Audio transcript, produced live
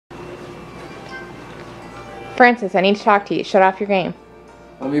Francis, I need to talk to you. Shut off your game.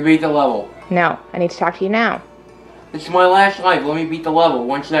 Let me beat the level. No, I need to talk to you now. This is my last life. Let me beat the level.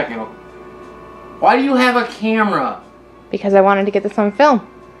 1 second. Why do you have a camera? Because I wanted to get this on film.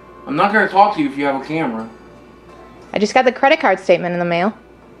 I'm not going to talk to you if you have a camera. I just got the credit card statement in the mail.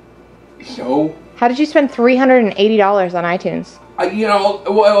 So? How did you spend $380 on iTunes? You know,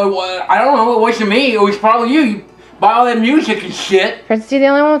 I don't know. It wasn't me. It was probably you. You buy all that music and shit. Francis, you're the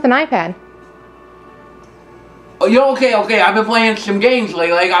only one with an iPad. Oh, you know, okay. I've been playing some games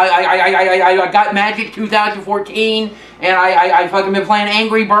lately. Like I got Magic 2014, and I fucking been playing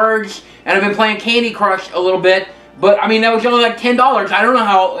Angry Birds, and I've been playing Candy Crush a little bit. But I mean, that was only like $10. I don't know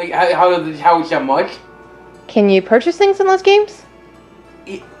how it's that much. Can you purchase things in those games?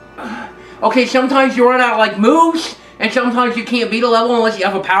 Okay, sometimes you run out like moves, and sometimes you can't beat a level unless you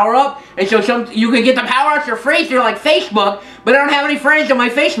have a power up. And so you can get the power ups for free through like Facebook, but I don't have any friends on my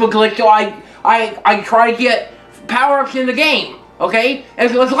Facebook list, so I try to get power ups in the game. Okay,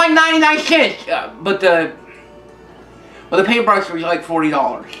 it's like 99 cents, but the paintbrush was like $40.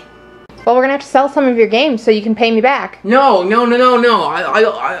 Well, we're gonna have to sell some of your games so you can pay me back. No. Look,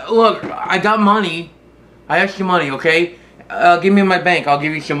 I got money. I asked you money, okay? Give me my bank. I'll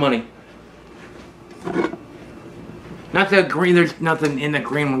give you some money. Not the green. There's nothing in the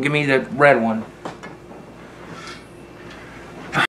green one. Give me the red one.